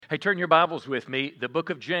Hey, turn your Bibles with me, the book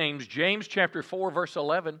of James, James chapter 4, verse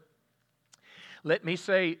 11. Let me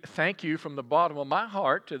say thank you from the bottom of my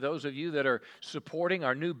heart to those of you that are supporting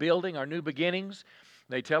our new building, our new beginnings.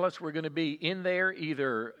 They tell us we're going to be in there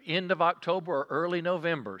either end of October or early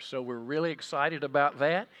November, so we're really excited about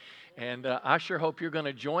that. And I sure hope you're going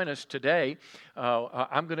to join us today.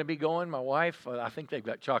 I'm going to be going. My wife, I think they've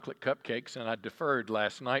got chocolate cupcakes, and I deferred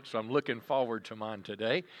last night, so I'm looking forward to mine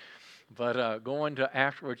today. But going to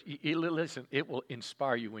afterwards, listen, it will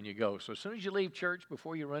inspire you when you go. So as soon as you leave church,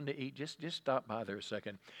 before you run to eat, just stop by there a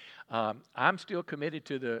second. I'm still committed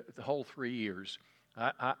to the whole 3 years.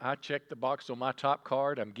 I check the box on my top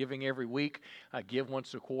card. I'm giving every week. I give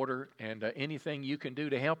once a quarter. And anything you can do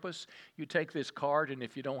to help us, you take this card. And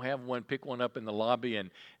if you don't have one, pick one up in the lobby,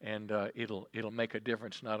 and it'll make a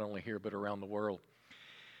difference not only here but around the world.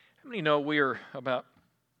 How many know we're about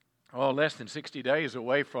less than 60 days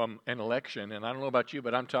away from an election? And I don't know about you,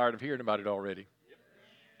 but I'm tired of hearing about it already.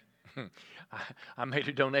 I made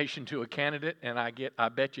a donation to a candidate, and I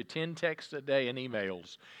bet you 10 texts a day and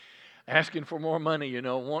emails asking for more money,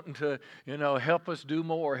 wanting to, help us do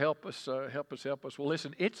more, help us. Well,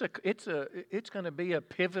 listen, it's going to be a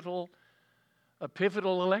pivotal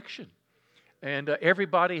election. And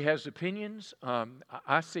everybody has opinions.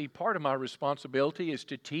 I see part of my responsibility is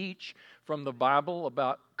to teach from the Bible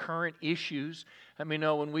about current issues. How many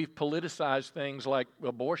know when we've politicized things like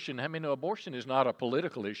abortion, how many know abortion is not a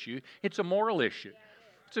political issue? It's a moral issue.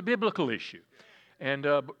 It's a biblical issue. And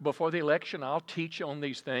before the election, I'll teach on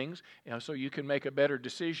these things, so you can make a better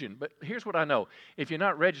decision. But here's what I know. If you're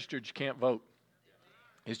not registered, you can't vote.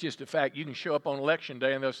 It's just a fact. You can show up on election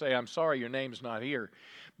day and they'll say, I'm sorry, your name's not here.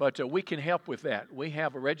 But we can help with that. We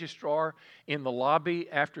have a registrar in the lobby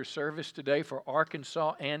after service today for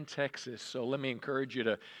Arkansas and Texas. So let me encourage you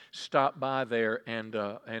to stop by there and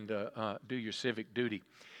do your civic duty.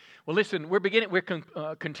 Well, listen, we're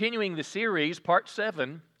continuing the series, part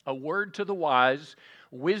 7, A Word to the Wise,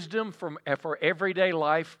 Wisdom for Everyday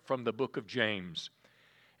Life from the book of James.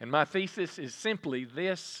 And my thesis is simply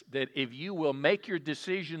this, that if you will make your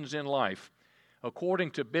decisions in life according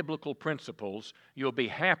to biblical principles, you'll be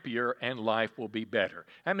happier and life will be better.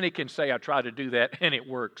 How many can say, I try to do that and it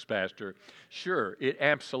works, Pastor? Sure, it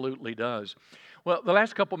absolutely does. Well, the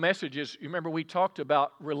last couple messages, you remember we talked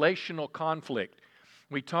about relational conflict.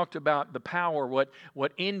 We talked about the power,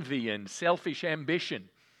 what envy and selfish ambition,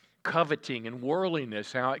 coveting and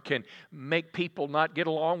worldliness, how it can make people not get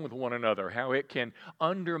along with one another, how it can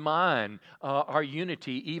undermine our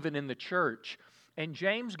unity even in the church. And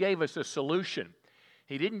James gave us a solution.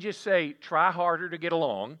 He didn't just say, try harder to get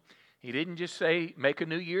along. He didn't just say, make a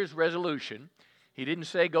New Year's resolution. He didn't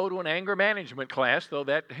say, go to an anger management class, though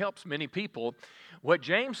that helps many people. What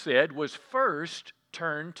James said was, first,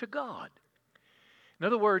 turn to God. In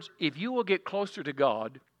other words, if you will get closer to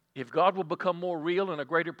God, if God will become more real in a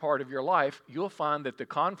greater part of your life, you'll find that the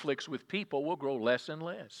conflicts with people will grow less and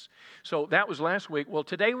less. So that was last week. Well,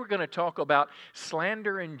 today we're going to talk about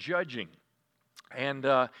slander and judging. And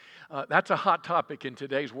that's a hot topic in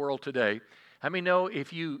today's world today. How many know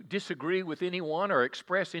if you disagree with anyone or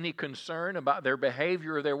express any concern about their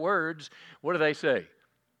behavior or their words, what do they say?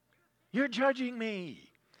 You're judging me.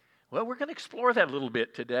 Well, we're going to explore that a little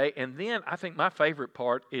bit today. And then I think my favorite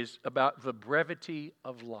part is about the brevity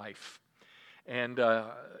of life. And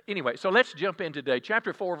anyway, so let's jump in today.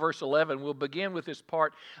 Chapter 4, verse 11, we'll begin with this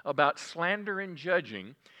part about slander and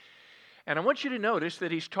judging. And I want you to notice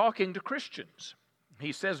that he's talking to Christians.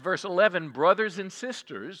 He says, verse 11, brothers and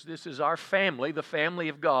sisters, this is our family, the family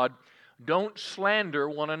of God, don't slander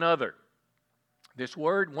one another. This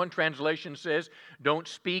word, one translation says, don't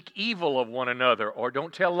speak evil of one another or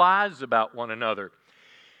don't tell lies about one another.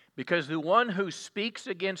 Because the one who speaks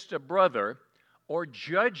against a brother or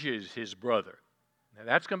judges his brother, now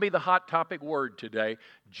that's going to be the hot topic word today,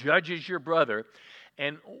 judges your brother.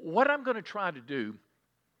 And what I'm going to try to do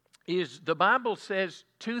is the Bible says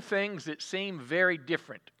two things that seem very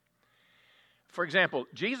different. For example,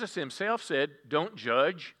 Jesus himself said, don't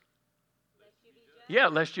judge. Yeah,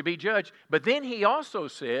 lest you be judged. But then he also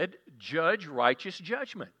said, judge righteous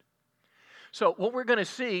judgment. So what we're going to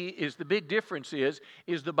see is the big difference is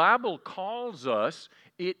the Bible calls us,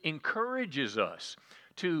 it encourages us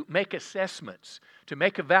to make assessments, to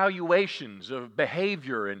make evaluations of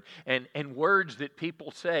behavior and words that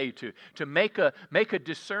people say, to make a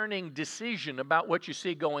discerning decision about what you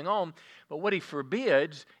see going on. But what he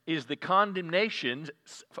forbids is the condemnation,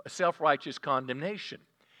 self-righteous condemnation.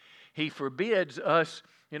 He forbids us,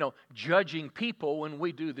 judging people when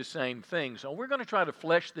we do the same thing. So we're going to try to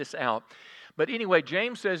flesh this out. But anyway,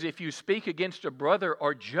 James says if you speak against a brother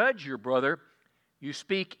or judge your brother, You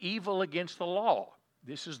speak evil against the law.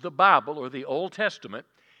 This is the Bible or the Old Testament,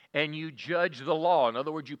 and you judge the law. In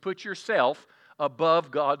other words, you put yourself above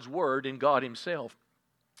God's Word and God Himself.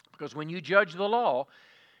 Because when you judge the law,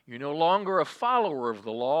 you're no longer a follower of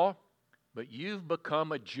the law, but you've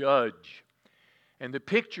become a judge. And the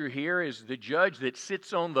picture here is the judge that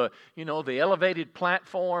sits on the elevated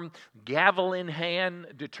platform, gavel in hand,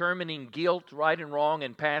 determining guilt, right and wrong,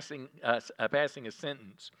 and passing a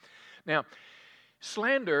sentence. Now,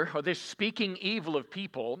 slander, or this speaking evil of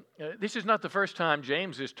people, this is not the first time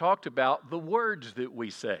James has talked about the words that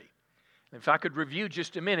we say. If I could review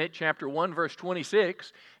just a minute, chapter 1, verse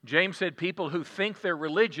 26, James said people who think they're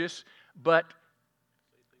religious, but,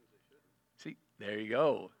 see, there you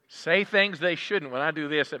go. Say things they shouldn't. When I do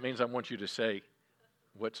this, that means I want you to say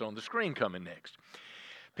what's on the screen coming next.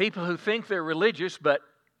 People who think they're religious, but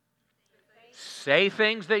say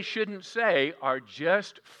things they shouldn't say are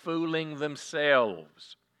just fooling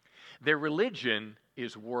themselves. Their religion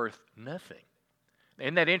is worth nothing.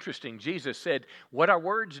 Isn't that interesting? Jesus said, what our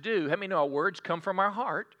words do, how many know our words come from our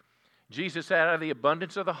heart? Jesus said, out of the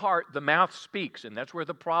abundance of the heart, the mouth speaks, and that's where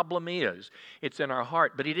the problem is. It's in our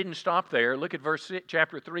heart. But He didn't stop there. Look at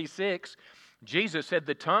chapter 3, 6. Jesus said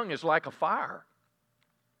the tongue is like a fire.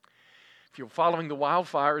 If you're following the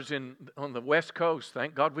wildfires on the West Coast,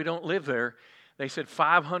 thank God we don't live there. They said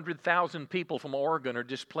 500,000 people from Oregon are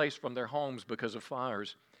displaced from their homes because of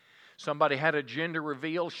fires. Somebody had a gender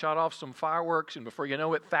reveal, shot off some fireworks, and before you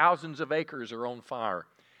know it, thousands of acres are on fire.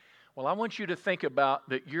 Well, I want you to think about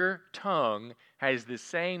that your tongue has the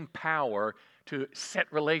same power to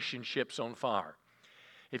set relationships on fire.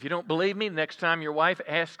 If you don't believe me, next time your wife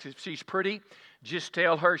asks if she's pretty, just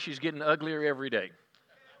tell her she's getting uglier every day.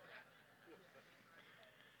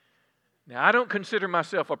 Now, I don't consider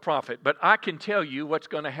myself a prophet, but I can tell you what's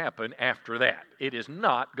going to happen after that. It is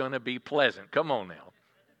not going to be pleasant. Come on now.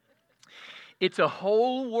 It's a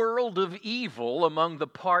whole world of evil among the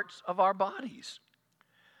parts of our bodies.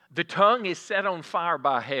 The tongue is set on fire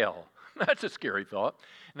by hell. That's a scary thought.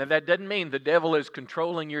 Now, that doesn't mean the devil is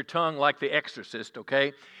controlling your tongue like the exorcist,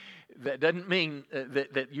 okay? That doesn't mean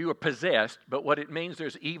that you are possessed, but what it means,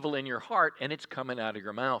 there's evil in your heart, and it's coming out of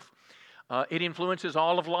your mouth. It influences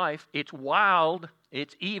all of life. It's wild.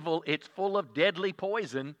 It's evil. It's full of deadly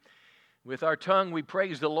poison. With our tongue, we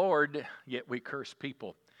praise the Lord, yet we curse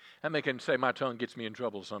people. How many can say my tongue gets me in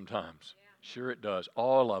trouble sometimes? Yeah. Sure it does.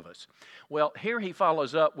 All of us. Well, here he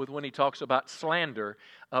follows up with when he talks about slander,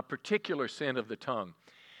 a particular sin of the tongue.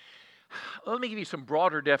 Let me give you some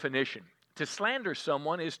broader definition. To slander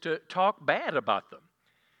someone is to talk bad about them.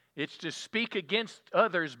 It's to speak against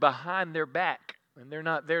others behind their back, and they're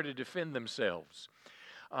not there to defend themselves.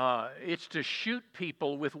 It's to shoot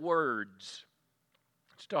people with words.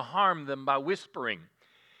 It's to harm them by whispering.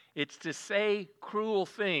 It's to say cruel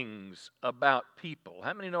things about people.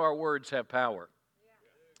 How many know our words have power?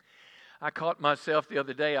 Yeah. I caught myself the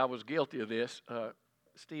other day. I was guilty of this.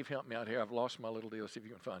 Steve, help me out here. I've lost my little deal. See if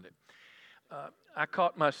you can find it. I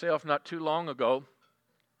caught myself not too long ago,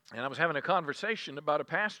 and I was having a conversation about a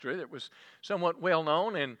pastor that was somewhat well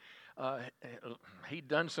known, and he'd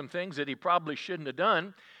done some things that he probably shouldn't have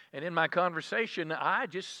done. And in my conversation, I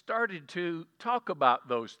just started to talk about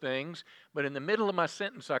those things. But in the middle of my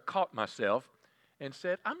sentence, I caught myself and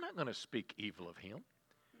said, I'm not going to speak evil of him.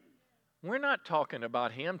 We're not talking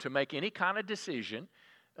about him to make any kind of decision.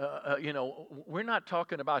 We're not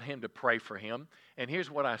talking about him to pray for him. And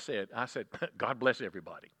here's what I said. I said, God bless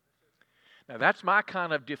everybody. Now, that's my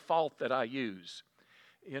kind of default that I use.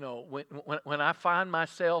 When I find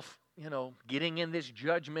myself, getting in this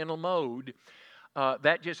judgmental mode,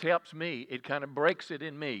 that just helps me. It kind of breaks it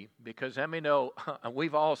in me because how many know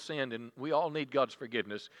we've all sinned and we all need God's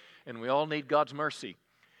forgiveness and we all need God's mercy.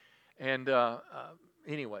 And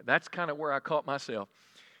anyway, that's kind of where I caught myself.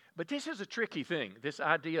 But this is a tricky thing, this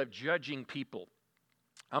idea of judging people.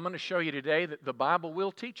 I'm going to show you today that the Bible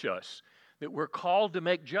will teach us that we're called to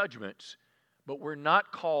make judgments, but we're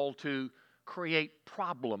not called to create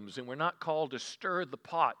problems, and we're not called to stir the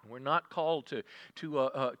pot. We're not called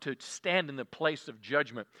to stand in the place of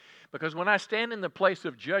judgment. Because when I stand in the place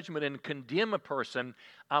of judgment and condemn a person,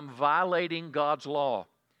 I'm violating God's law.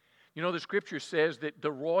 The Scripture says that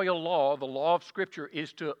the royal law, the law of Scripture,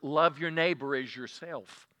 is to love your neighbor as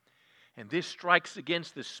yourself. And this strikes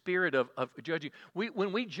against the spirit of judging.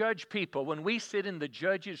 When we judge people, when we sit in the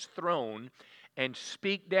judge's throne and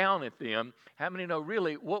speak down at them, how many know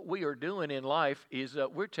really what we are doing in life is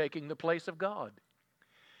we're taking the place of God?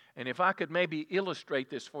 And if I could maybe illustrate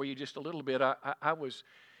this for you just a little bit, I was,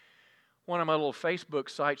 one of my little Facebook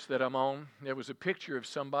sites that I'm on, there was a picture of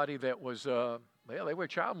somebody that was, they were a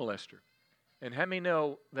child molester. And how many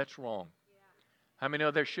know that's wrong? How many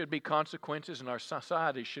know there should be consequences and our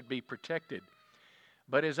society should be protected?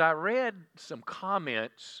 But as I read some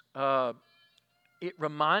comments, it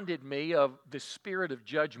reminded me of the spirit of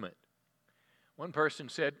judgment. One person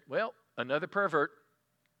said, well, another pervert,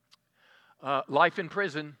 life in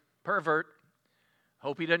prison, pervert,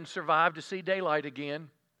 hope he doesn't survive to see daylight again.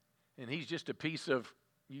 And he's just a piece of,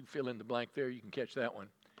 you fill in the blank there, you can catch that one.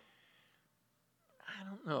 I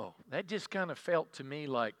don't know. That just kind of felt to me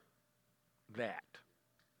like that.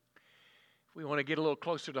 If we want to get a little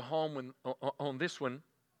closer to home on this one,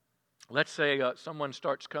 let's say someone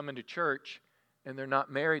starts coming to church and they're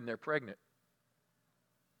not married and they're pregnant.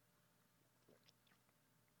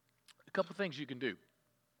 A couple things you can do.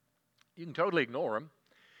 You can totally ignore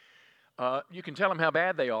them. You can tell them how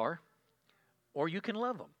bad they are, or you can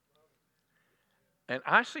love them. And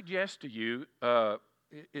I suggest to you,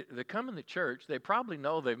 they come in the church, they probably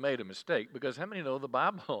know they've made a mistake, because how many know the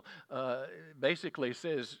Bible basically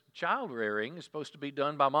says child rearing is supposed to be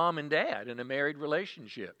done by mom and dad in a married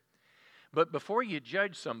relationship. But before you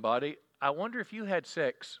judge somebody, I wonder if you had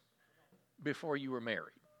sex before you were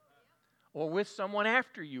married, or with someone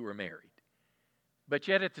after you were married. But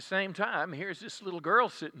yet at the same time, here's this little girl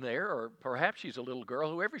sitting there, or perhaps she's a little girl,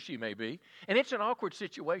 whoever she may be, and it's an awkward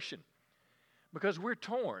situation because we're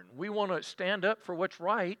torn. We want to stand up for what's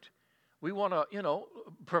right. We want to,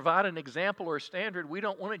 provide an example or a standard. We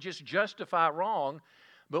don't want to just justify wrong,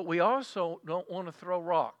 but we also don't want to throw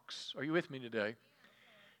rocks. Are you with me today?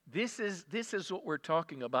 This is what we're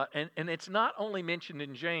talking about. And it's not only mentioned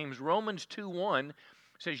in James. Romans 2:1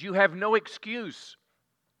 says, you have no excuse,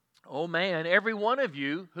 oh man, every one of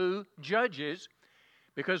you who judges,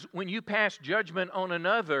 because when you pass judgment on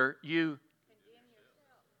another, you condemn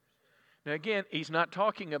yourself. Now again, he's not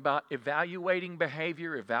talking about evaluating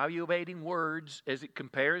behavior, evaluating words as it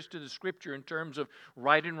compares to the Scripture in terms of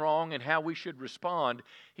right and wrong and how we should respond.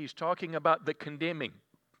 He's talking about the condemning.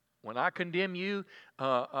 When I condemn you,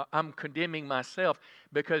 I'm condemning myself,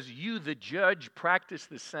 because you, the judge, practice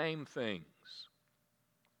the same things.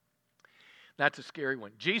 That's a scary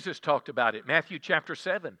one. Jesus talked about it. Matthew chapter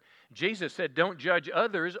 7. Jesus said, don't judge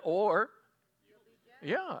others or...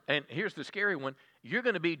 Yeah, and here's the scary one. You're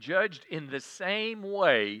going to be judged in the same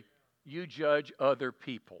way you judge other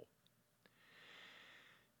people.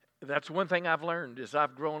 That's one thing I've learned as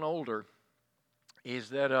I've grown older, is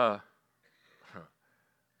that I'm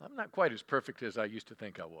not quite as perfect as I used to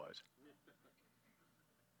think I was.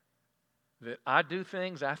 That I do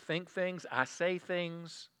things, I think things, I say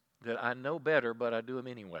things that I know better, but I do them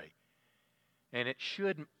anyway. And it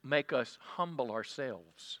should make us humble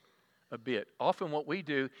ourselves a bit. Often what we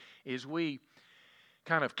do is we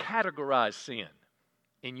kind of categorize sin.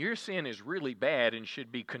 And your sin is really bad and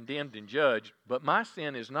should be condemned and judged, but my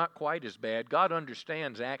sin is not quite as bad. God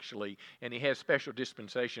understands actually, and He has special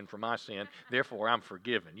dispensation for my sin. Therefore, I'm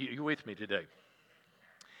forgiven. You with me today?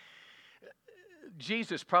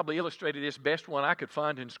 Jesus probably illustrated this best one I could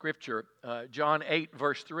find in Scripture. John 8,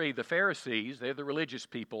 verse 3, the Pharisees, they're the religious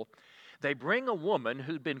people, they bring a woman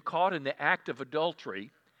who'd been caught in the act of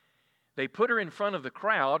adultery. They put her in front of the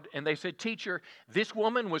crowd, and they said, Teacher, this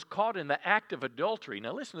woman was caught in the act of adultery.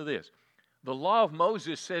 Now listen to this. The law of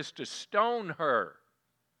Moses says to stone her.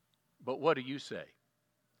 But what do you say?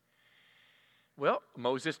 Well,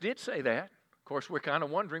 Moses did say that. Of course, we're kind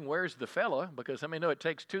of wondering, where's the fella? Because, know it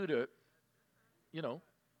takes two to...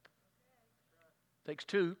 takes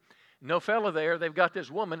two. No fella there. They've got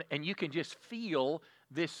this woman, and you can just feel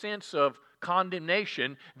this sense of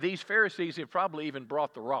condemnation. These Pharisees have probably even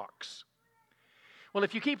brought the rocks. Well,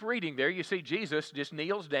 if you keep reading there, you see Jesus just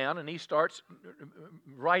kneels down and he starts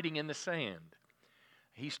writing in the sand.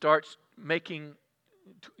 He starts making,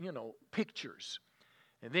 pictures.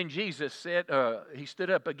 And then Jesus said, he stood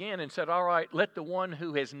up again and said, all right, let the one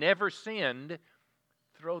who has never sinned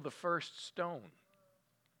throw the first stone.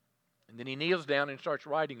 And then he kneels down and starts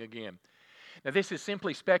writing again. Now, this is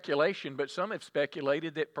simply speculation, but some have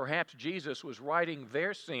speculated that perhaps Jesus was writing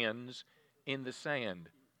their sins in the sand.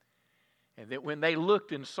 And that when they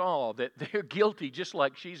looked and saw that they're guilty just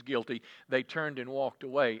like she's guilty, they turned and walked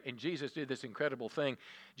away. And Jesus did this incredible thing.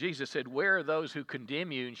 Jesus said, where are those who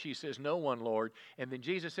condemn you? And she says, no one, Lord. And then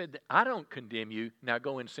Jesus said, I don't condemn you. Now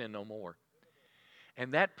go and sin no more.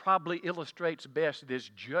 And that probably illustrates best this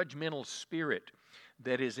judgmental spirit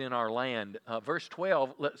that is in our land. Verse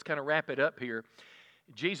 12, let's kind of wrap it up here.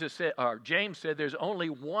 James said there's only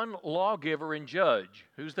one lawgiver and judge.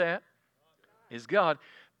 Who's that? Is God.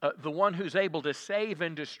 The one who's able to save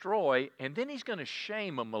and destroy. And then he's going to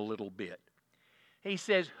shame them a little bit. He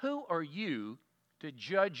says, who are you to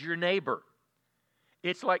judge your neighbor?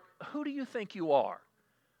 It's like, who do you think you are?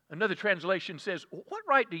 Another translation says, what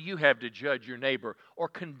right do you have to judge your neighbor or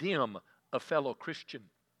condemn a fellow Christian?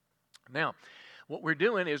 Now, what we're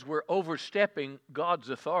doing is we're overstepping God's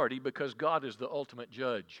authority because God is the ultimate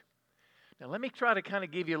judge. Now, let me try to kind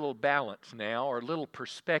of give you a little balance now, or a little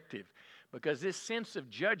perspective, because this sense of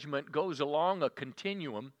judgment goes along a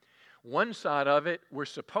continuum. One side of it we're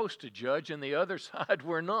supposed to judge, and the other side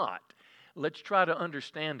we're not. Let's try to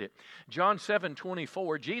understand it. John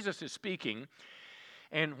 7:24, Jesus is speaking.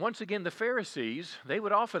 And once again, the Pharisees, they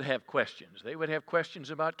would often have questions. They would have questions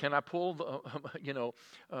about, can I pull,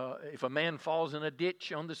 if a man falls in a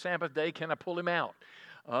ditch on the Sabbath day, can I pull him out?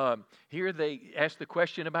 Here they ask the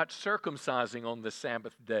question about circumcising on the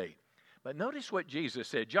Sabbath day. But notice what Jesus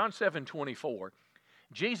said. John 7:24,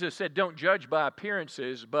 Jesus said, don't judge by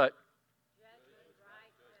appearances, but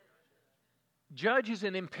judge is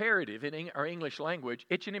an imperative in our English language.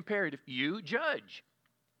 It's an imperative. You judge.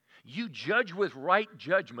 You judge with right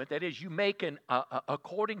judgment. That is, you make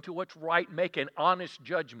according to what's right, make an honest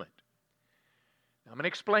judgment. Now, I'm going to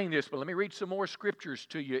explain this, but let me read some more scriptures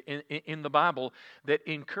to you in the Bible that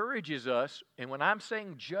encourages us. And when I'm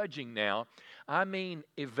saying judging now, I mean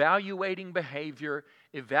evaluating behavior,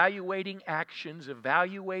 evaluating actions,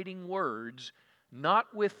 evaluating words,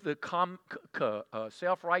 not with the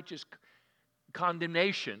self-righteous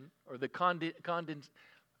condemnation or the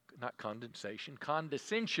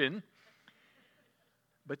condescension,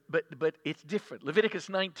 but it's different. Leviticus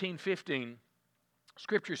 19:15,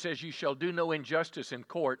 Scripture says, you shall do no injustice in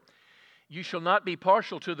court. You shall not be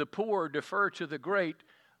partial to the poor or defer to the great,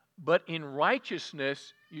 but in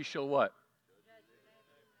righteousness you shall what?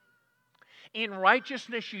 In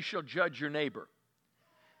righteousness you shall judge your neighbor.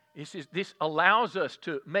 This allows us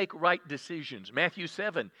to make right decisions. Matthew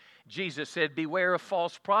 7, Jesus said, beware of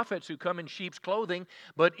false prophets who come in sheep's clothing,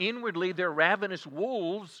 but inwardly they're ravenous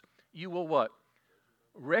wolves. You will what?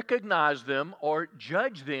 Recognize them or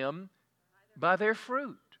judge them by their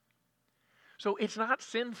fruit. So it's not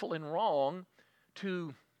sinful and wrong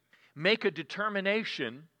to make a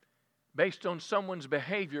determination based on someone's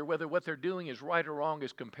behavior, whether what they're doing is right or wrong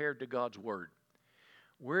as compared to God's Word.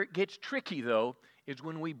 Where it gets tricky, though, is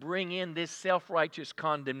when we bring in this self-righteous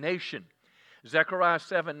condemnation. Zechariah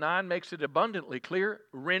 7:9 makes it abundantly clear,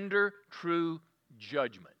 render true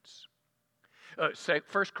judgments. 1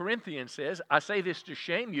 Corinthians says, I say this to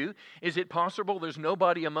shame you. Is it possible there's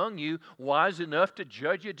nobody among you wise enough to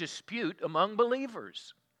judge a dispute among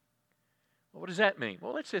believers? Well, what does that mean?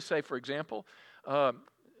 Well, let's just say, for example,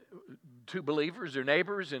 two believers, they're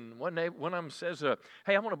neighbors, and one of them says,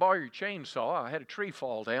 hey, I want to borrow your chainsaw. I had a tree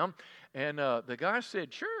fall down. And the guy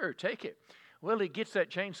said, sure, take it. Well, he gets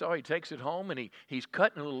that chainsaw, he takes it home, and he's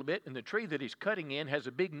cutting a little bit, and the tree that he's cutting in has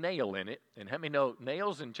a big nail in it. And how many know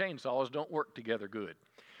nails and chainsaws don't work together good?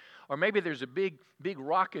 Or maybe there's a big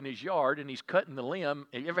rock in his yard, and he's cutting the limb.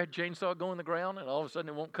 Have you ever had a chainsaw go in the ground, and all of a sudden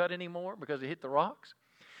it won't cut anymore because it hit the rocks?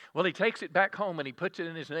 Well, he takes it back home, and he puts it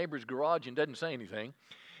in his neighbor's garage and doesn't say anything.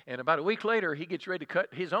 And about a week later, he gets ready to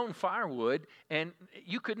cut his own firewood, and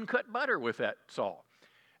you couldn't cut butter with that saw.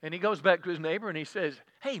 And he goes back to his neighbor and he says,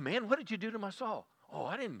 hey, man, what did you do to my saw? Oh,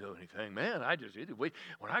 I didn't do anything, man.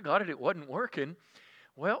 When I got it, it wasn't working.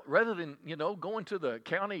 Well, rather than, going to the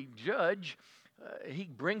county judge, he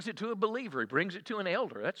brings it to a believer. He brings it to an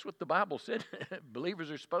elder. That's what the Bible said believers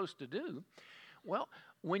are supposed to do. Well,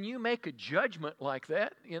 when you make a judgment like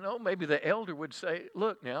that, maybe the elder would say,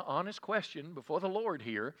 look now, honest question before the Lord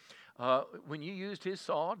here. When you used his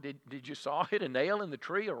saw, did your saw hit a nail in the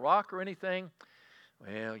tree, a rock, or anything?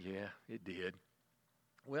 Well, yeah, it did.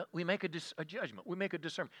 Well, we make a judgment. We make a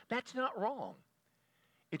discernment. That's not wrong.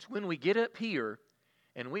 It's when we get up here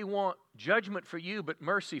and we want judgment for you but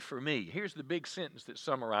mercy for me. Here's the big sentence that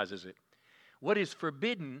summarizes it. What is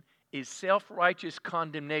forbidden is self-righteous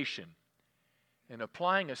condemnation and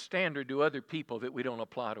applying a standard to other people that we don't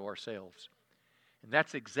apply to ourselves. And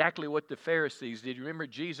that's exactly what the Pharisees did. You remember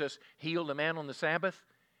Jesus healed a man on the Sabbath?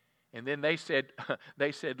 And then they said,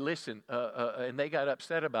 listen, and they got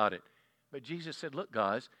upset about it. But Jesus said, look,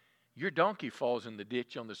 guys, your donkey falls in the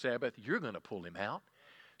ditch on the Sabbath. You're going to pull him out.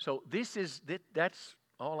 So that's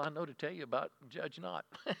all I know to tell you about judge not.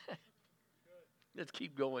 Let's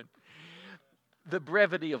keep going. The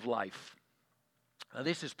brevity of life. Now,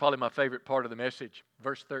 this is probably my favorite part of the message.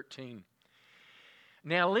 Verse 13.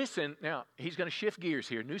 Now listen, he's going to shift gears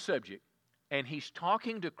here, new subject. And he's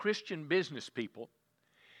talking to Christian business people.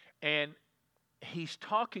 And he's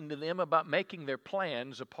talking to them about making their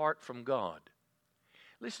plans apart from God.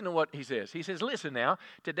 Listen to what he says. He says, listen now,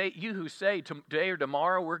 today, you who say today or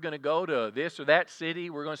tomorrow we're going to go to this or that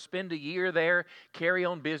city, we're going to spend a year there, carry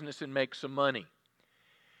on business and make some money.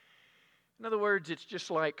 In other words, it's just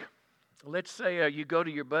like, let's say you go to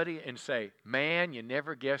your buddy and say, man, you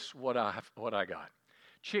never guess what I got.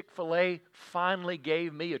 Chick-fil-A finally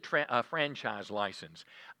gave me a franchise license.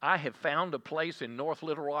 I have found a place in North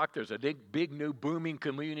Little Rock. There's a big new booming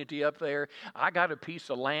community up there. I got a piece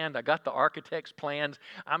of land. I got the architect's plans.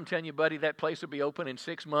 I'm telling you, buddy, that place will be open in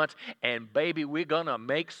 6 months. And, baby, we're going to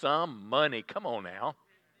make some money. Come on now.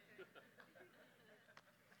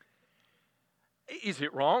 Is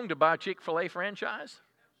it wrong to buy a Chick-fil-A franchise?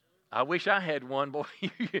 I wish I had one, boy.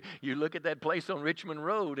 You look at that place on Richmond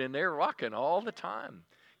Road, and they're rocking all the time.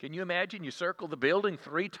 Can you imagine? You circle the building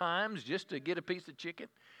 3 times just to get a piece of chicken?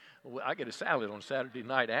 Well, I get a salad on Saturday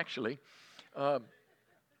night, actually. But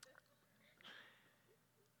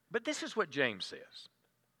this is what James says.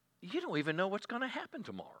 You don't even know what's going to happen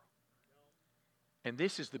tomorrow. And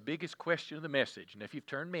this is the biggest question of the message. And if you've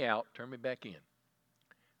turned me out, turn me back in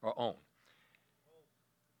or on.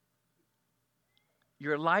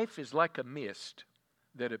 Your life is like a mist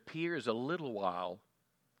that appears a little while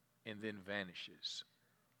and then vanishes.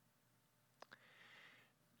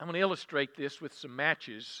 I'm going to illustrate this with some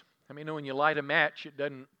matches. I mean, when you light a match, it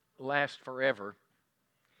doesn't last forever.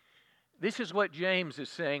 This is what James is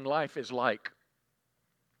saying life is like.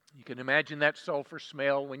 You can imagine that sulfur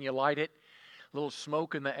smell when you light it, a little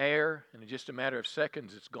smoke in the air, and in just a matter of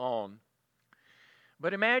seconds, it's gone.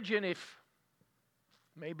 But imagine if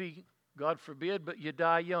maybe, God forbid, but you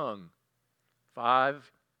die young.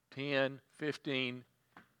 5, 10, 15,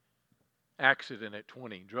 accident at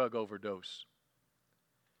 20, drug overdose.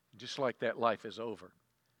 Just like that, life is over.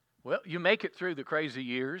 Well, you make it through the crazy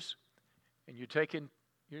years, and you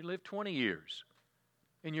live 20 years,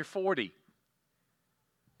 and you're 40,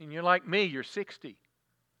 and you're like me, you're 60.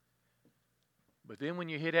 But then when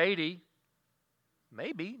you hit 80,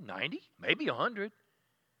 maybe 90, maybe 100, at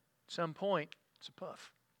some point, it's a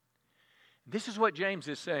puff. This is what James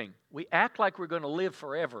is saying. We act like we're going to live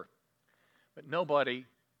forever, but nobody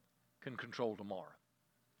can control tomorrow.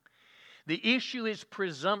 The issue is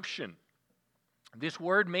presumption. This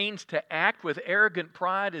word means to act with arrogant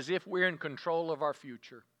pride as if we're in control of our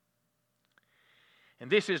future.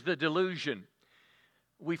 And this is the delusion.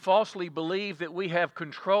 We falsely believe that we have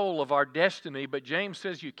control of our destiny, but James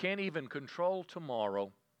says you can't even control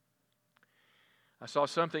tomorrow. I saw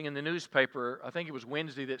something in the newspaper, I think it was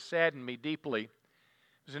Wednesday, that saddened me deeply. It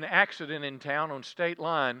was an accident in town on State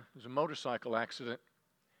Line. It was a motorcycle accident.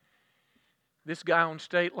 This guy on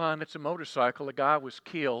State Line, that's a motorcycle, the guy was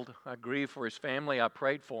killed. I grieved for his family. I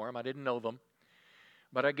prayed for him. I didn't know them.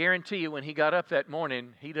 But I guarantee you, when he got up that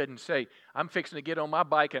morning, he didn't say, I'm fixing to get on my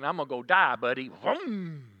bike and I'm going to go die, buddy.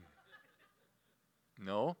 Vroom.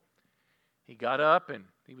 No. He got up and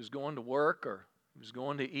he was going to work, or he was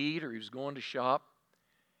going to eat, or he was going to shop.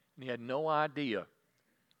 And he had no idea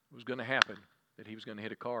what was going to happen, that he was going to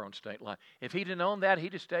hit a car on State Line. If he'd have known that,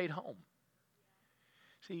 he'd have stayed home.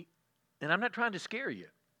 See, and I'm not trying to scare you,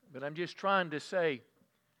 but I'm just trying to say,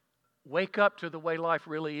 wake up to the way life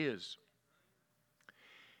really is.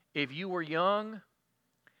 If you were young,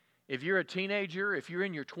 if you're a teenager, if you're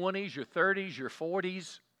in your 20s, your 30s, your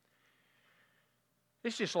 40s,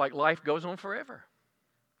 it's just like life goes on forever.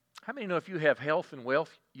 How many know if you have health and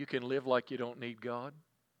wealth, you can live like you don't need God?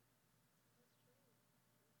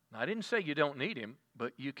 Now, I didn't say you don't need Him,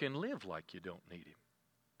 but you can live like you don't need Him.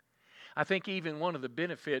 I think even one of the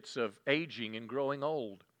benefits of aging and growing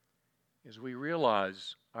old is we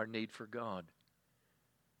realize our need for God.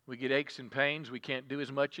 We get aches and pains. We can't do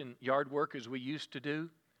as much in yard work as we used to do.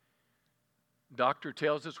 Doctor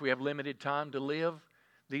tells us we have limited time to live.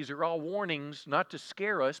 These are all warnings not to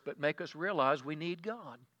scare us, but make us realize we need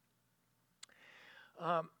God.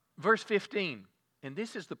 Verse 15, and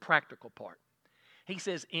this is the practical part. He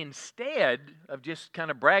says, instead of just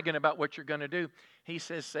kind of bragging about what you're going to do, he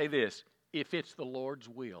says, say this, if it's the Lord's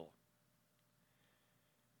will.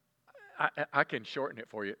 I can shorten it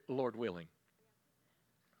for you, Lord willing.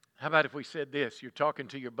 How about if we said this? You're talking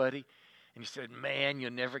to your buddy, and you said, man,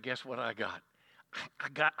 you'll never guess what I got. I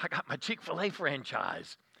got my Chick-fil-A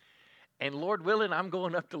franchise. And Lord willing, I'm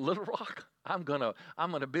going up to Little Rock. I'm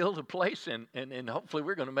gonna build a place, and hopefully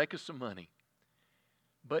we're going to make us some money.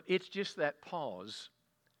 But it's just that pause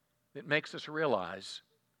that makes us realize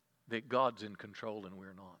that God's in control and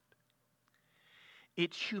we're not.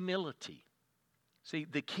 It's humility. See,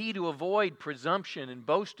 the key to avoid presumption and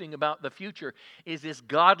boasting about the future is this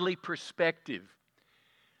godly perspective.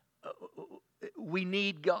 We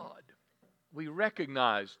need God. We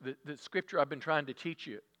recognize the scripture I've been trying to teach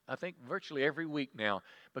you, I think virtually every week now,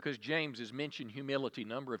 because James has mentioned humility a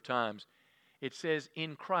number of times. It says,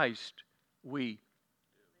 in Christ we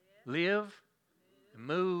live,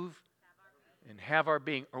 move, and have our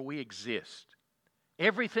being, or we exist.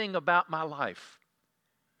 Everything about my life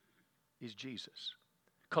is Jesus.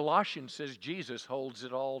 Colossians says Jesus holds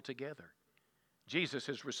it all together. Jesus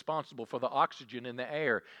is responsible for the oxygen in the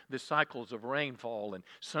air, the cycles of rainfall and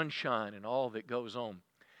sunshine and all that goes on.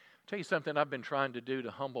 I'll tell you something I've been trying to do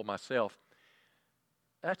to humble myself.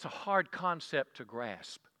 That's a hard concept to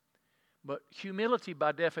grasp. But humility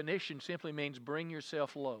by definition simply means bring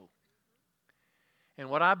yourself low. And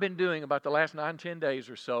what I've been doing about the last 9-10 days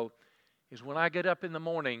or so is when I get up in the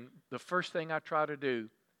morning, the first thing I try to do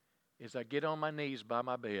is I get on my knees by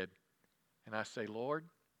my bed and I say, Lord,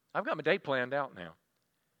 I've got my day planned out now.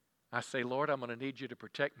 I say, Lord, I'm going to need you to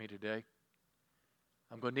protect me today.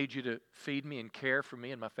 I'm going to need you to feed me and care for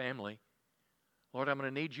me and my family. Lord, I'm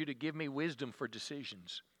going to need you to give me wisdom for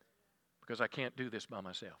decisions because I can't do this by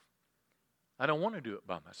myself. I don't want to do it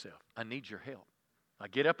by myself. I need your help. I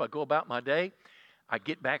get up, I go about my day. I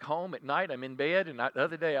get back home at night, I'm in bed, and the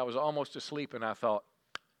other day I was almost asleep and I thought,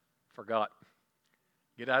 forgot.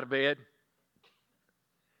 Get out of bed.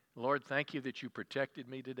 Lord, thank you that you protected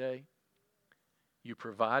me today. You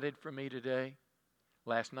provided for me today.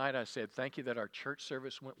 Last night I said, thank you that our church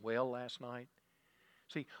service went well last night.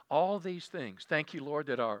 See, all these things, thank you, Lord,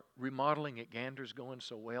 that our remodeling at Gander's going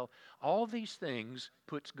so well. All these things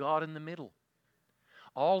puts God in the middle.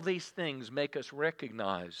 All these things make us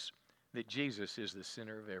recognize that Jesus is the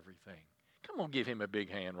center of everything. Come on, give him a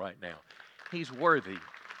big hand right now. He's worthy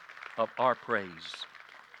of our praise.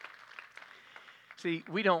 See,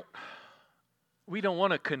 we don't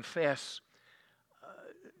want to confess.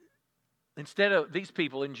 Instead of these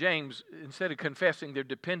people in James, instead of confessing their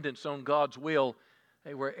dependence on God's will,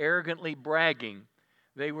 they were arrogantly bragging.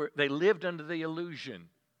 They lived under the illusion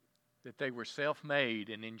that they were self-made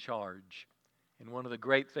and in charge. And one of the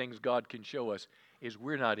great things God can show us is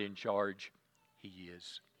we're not in charge. He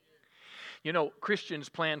is. You know, Christians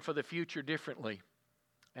plan for the future differently.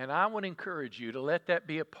 And I would encourage you to let that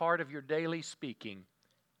be a part of your daily speaking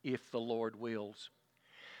if the Lord wills.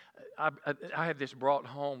 I had this brought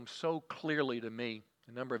home so clearly to me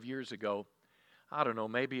a number of years ago. I don't know,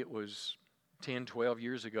 maybe it was 10, 12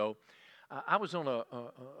 years ago. I was on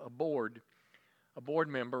a board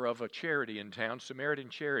member of a charity in town, Samaritan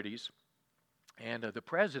Charities. And the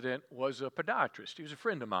president was a podiatrist. He was a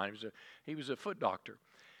friend of mine. He was a foot doctor.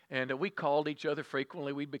 And we called each other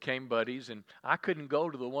frequently. We became buddies. And I couldn't go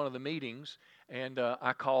to one of the meetings. And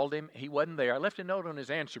I called him. He wasn't there. I left a note on his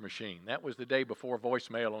answer machine. That was the day before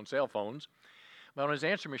voicemail on cell phones. But on his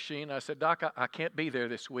answer machine, I said, Doc, I can't be there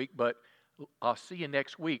this week, but I'll see you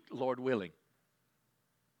next week, Lord willing.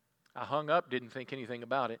 I hung up, didn't think anything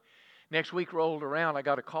about it. Next week rolled around. I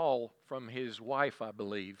got a call from his wife, I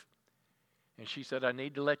believe. And she said, I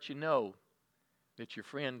need to let you know that your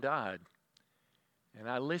friend died. And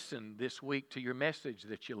I listened this week to your message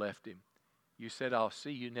that you left him. You said, I'll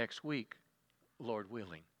see you next week, Lord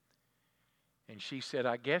willing. And she said,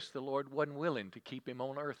 I guess the Lord wasn't willing to keep him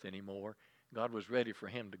on earth anymore. God was ready for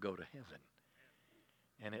him to go to heaven.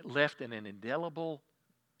 And it left an indelible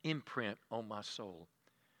imprint on my soul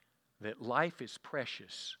that life is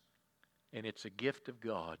precious and it's a gift of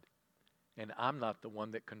God. And I'm not the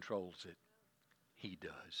one that controls it. He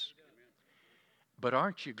does. But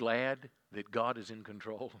aren't you glad that God is in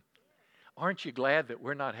control? Aren't you glad that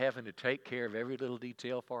we're not having to take care of every little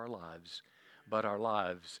detail for our lives, but our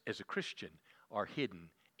lives as a Christian are hidden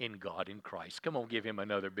in God in Christ? Come on, give him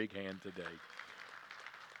another big hand today.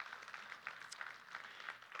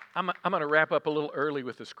 I'm going to wrap up a little early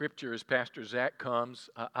with the scripture as Pastor Zach comes.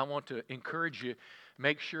 I want to encourage you,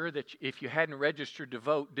 make sure that if you hadn't registered to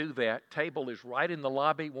vote, do that. Table is right in the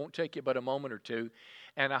lobby. Won't take you but a moment or two.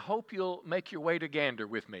 And I hope you'll make your way to Gander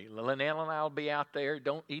with me. Linnell and I will be out there.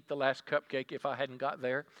 Don't eat the last cupcake if I hadn't got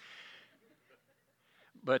there.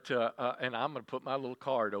 But and I'm going to put my little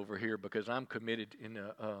card over here because I'm committed.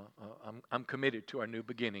 I'm committed to our new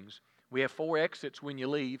beginnings. We have 4 exits when you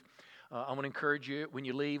leave. I want to encourage you, when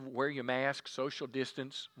you leave, wear your mask, social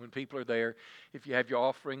distance when people are there. If you have your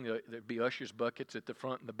offering, there'll be ushers' buckets at the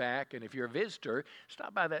front and the back. And if you're a visitor,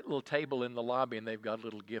 stop by that little table in the lobby, and they've got a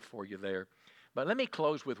little gift for you there. But let me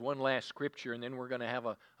close with one last scripture, and then we're going to have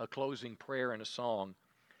a closing prayer and a song.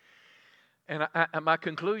 And my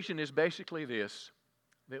conclusion is basically this,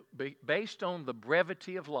 that based on the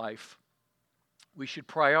brevity of life, we should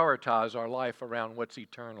prioritize our life around what's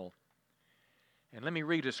eternal. And let me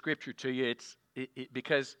read a scripture to you.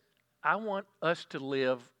 Because I want us to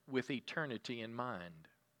live with eternity in mind.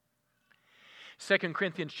 2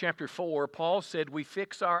 Corinthians chapter 4, Paul said, we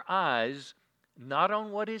fix our eyes not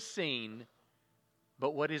on what is seen,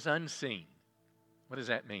 but what is unseen. What does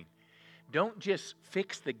that mean? Don't just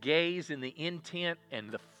fix the gaze and the intent and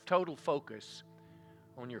the total focus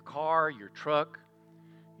on your car, your truck,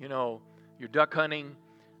 your duck hunting,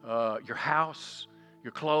 your house,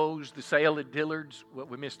 your clothes, the sale at Dillard's. Well,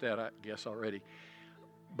 we missed that, I guess, already.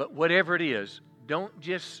 But whatever it is, don't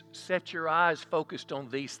just set your eyes focused on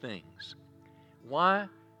these things. Why?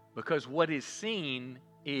 Because what is seen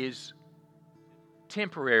is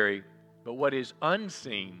temporary, but what is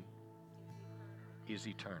unseen is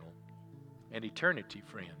eternal. And eternity,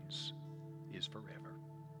 friends, is forever.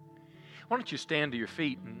 Why don't you stand to your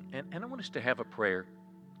feet, and I want us to have a prayer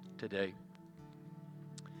today.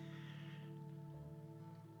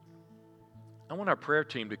 I want our prayer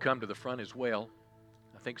team to come to the front as well.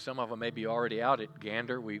 I think some of them may be already out at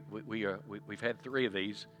Gander. We've had 3 of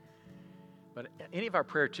these. But any of our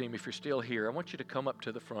prayer team, if you're still here, I want you to come up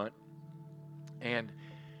to the front. And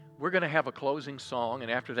we're going to have a closing song,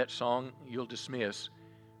 and after that song, you'll dismiss.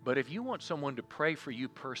 But if you want someone to pray for you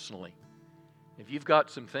personally, if you've got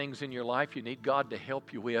some things in your life you need God to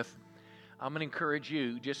help you with, I'm going to encourage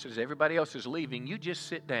you, just as everybody else is leaving, you just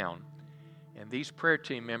sit down. And these prayer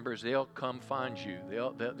team members, they'll come find you.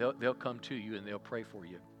 They'll come to you and they'll pray for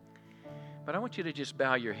you. But I want you to just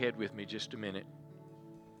bow your head with me just a minute.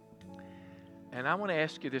 And I want to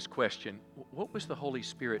ask you this question. What was the Holy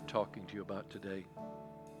Spirit talking to you about today?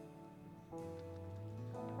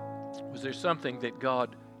 Was there something that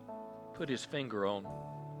God put His finger on?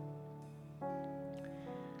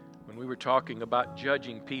 When we were talking about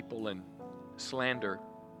judging people and slander,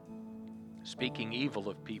 speaking evil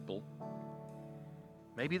of people,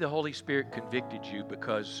 maybe the Holy Spirit convicted you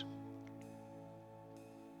because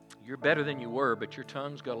you're better than you were, but your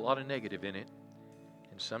tongue's got a lot of negative in it.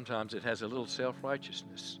 And sometimes it has a little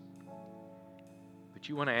self-righteousness. But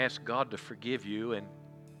you want to ask God to forgive you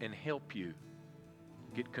and help you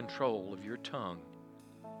get control of your tongue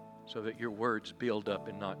so that your words build up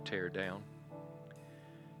and not tear down.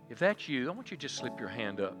 If that's you, I want you to just slip your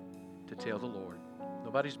hand up to tell the Lord.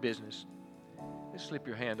 Nobody's business. Just slip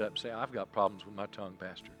your hand up and say, I've got problems with my tongue,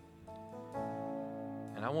 Pastor.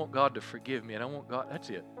 And I want God to forgive me. And I want God, that's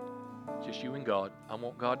it. Just you and God. I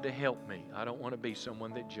want God to help me. I don't want to be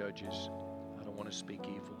someone that judges. I don't want to speak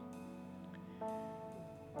evil.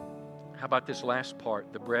 How about this last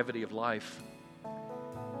part, the brevity of life?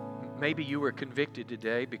 Maybe you were convicted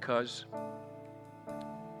today because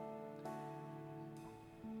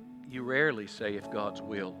you rarely say if God's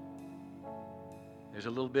will. There's a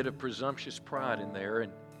little bit of presumptuous pride in there,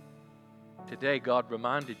 and today God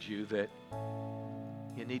reminded you that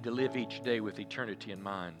you need to live each day with eternity in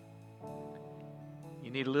mind. You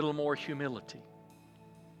need a little more humility.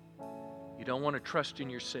 You don't want to trust in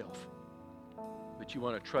yourself, but you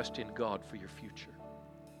want to trust in God for your future.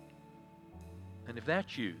 And if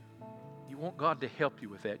that's you, you want God to help you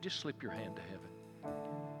with that, just slip your hand to heaven.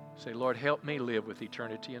 Say, Lord, help me live with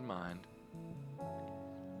eternity in mind.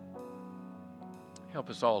 Help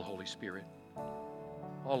us all, Holy Spirit.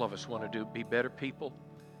 All of us want to be better people.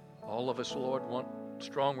 All of us, Lord, want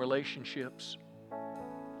strong relationships.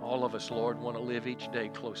 All of us, Lord, want to live each day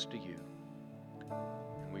close to you.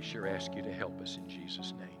 And we sure ask you to help us in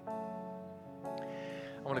Jesus' name.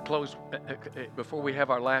 I want to close, before we have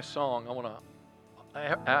our last song, I want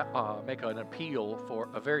to make an appeal for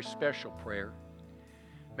a very special prayer.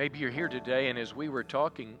 Maybe you're here today, and as we were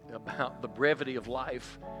talking about the brevity of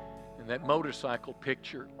life and that motorcycle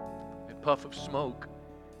picture, that puff of smoke,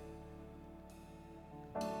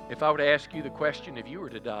 if I were to ask you the question, if you were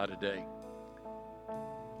to die today,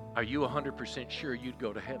 are you 100% sure you'd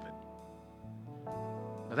go to heaven?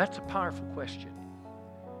 Now that's a powerful question,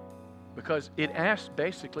 because it asks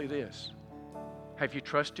basically this: have you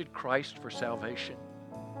trusted Christ for salvation?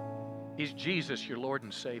 Is Jesus your Lord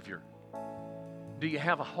and Savior? Do you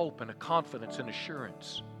have a hope and a confidence and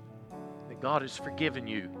assurance that God has forgiven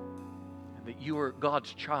you and that you are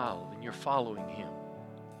God's child and you're following Him?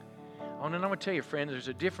 And I'm going to tell you, friend, there's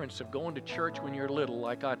a difference of going to church when you're little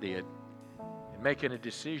like I did and making a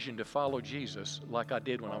decision to follow Jesus like I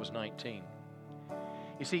did when I was 19.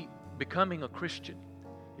 You see, becoming a Christian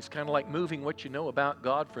is kind of like moving what you know about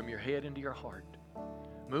God from your head into your heart.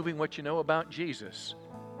 Moving what you know about Jesus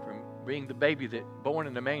from being the baby that born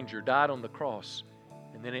in the manger, died on the cross,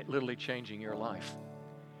 and then it literally changing your life.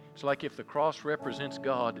 It's like if the cross represents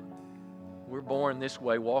God, we're born this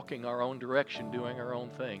way, walking our own direction, doing our own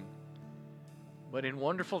thing. But in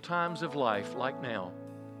wonderful times of life, like now,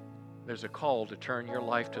 there's a call to turn your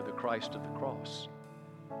life to the Christ of the cross,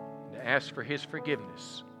 to ask for His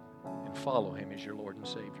forgiveness and follow Him as your Lord and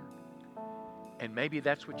Savior. And maybe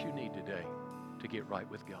that's what you need today to get right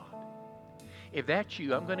with God. If that's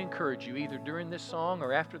you, I'm going to encourage you either during this song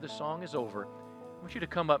or after the song is over, I want you to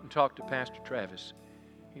come up and talk to Pastor Travis.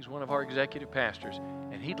 He's one of our executive pastors,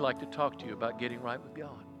 and he'd like to talk to you about getting right with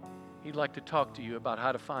God. He'd like to talk to you about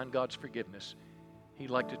how to find God's forgiveness. He'd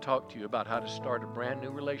like to talk to you about how to start a brand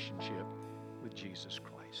new relationship with Jesus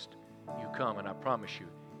Christ. You come, and I promise you,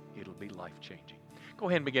 it'll be life-changing. Go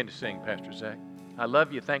ahead and begin to sing, Pastor Zach. I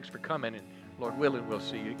love you. Thanks for coming, and Lord willing, we'll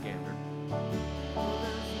see you again.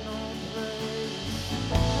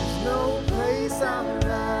 There's no place I would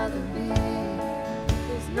rather be.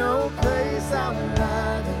 There's no place I would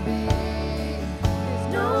rather be.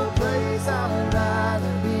 There's no place I would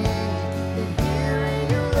rather be than here in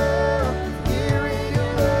your love, here in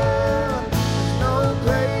your love. There's no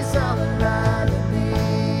place I would rather be.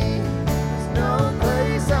 There's no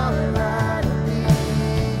place I would rather be.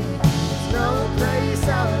 There's no place I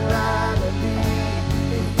would rather be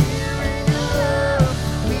than here in your love,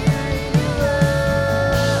 here in your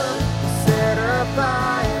love. Set a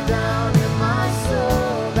fire down in my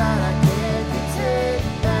soul that I can't contain,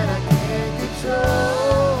 that I can't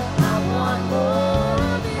control. I want more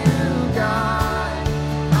of you, God.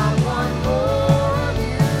 I want more of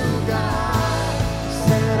you, God.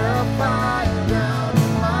 Set a fire down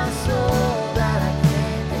in my soul that I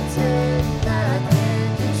can't contain, that I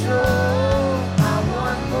can't control. I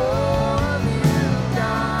want more of you,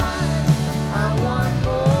 God. I want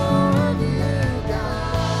more of you,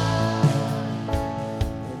 God.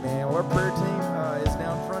 Amen. Well, our prayer team is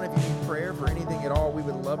now in front of you. Need prayer for anything at all, we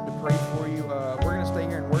would love to pray for you. We're going to stay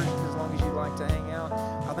here and worship as long as you'd like to hang out.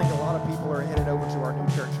 I think a lot of people are headed over to our new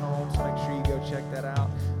church home, so make sure you go check that out.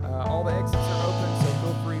 All the exits are open, so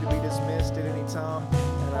feel free to be dismissed at any time.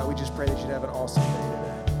 And we just pray that you'd have an awesome day.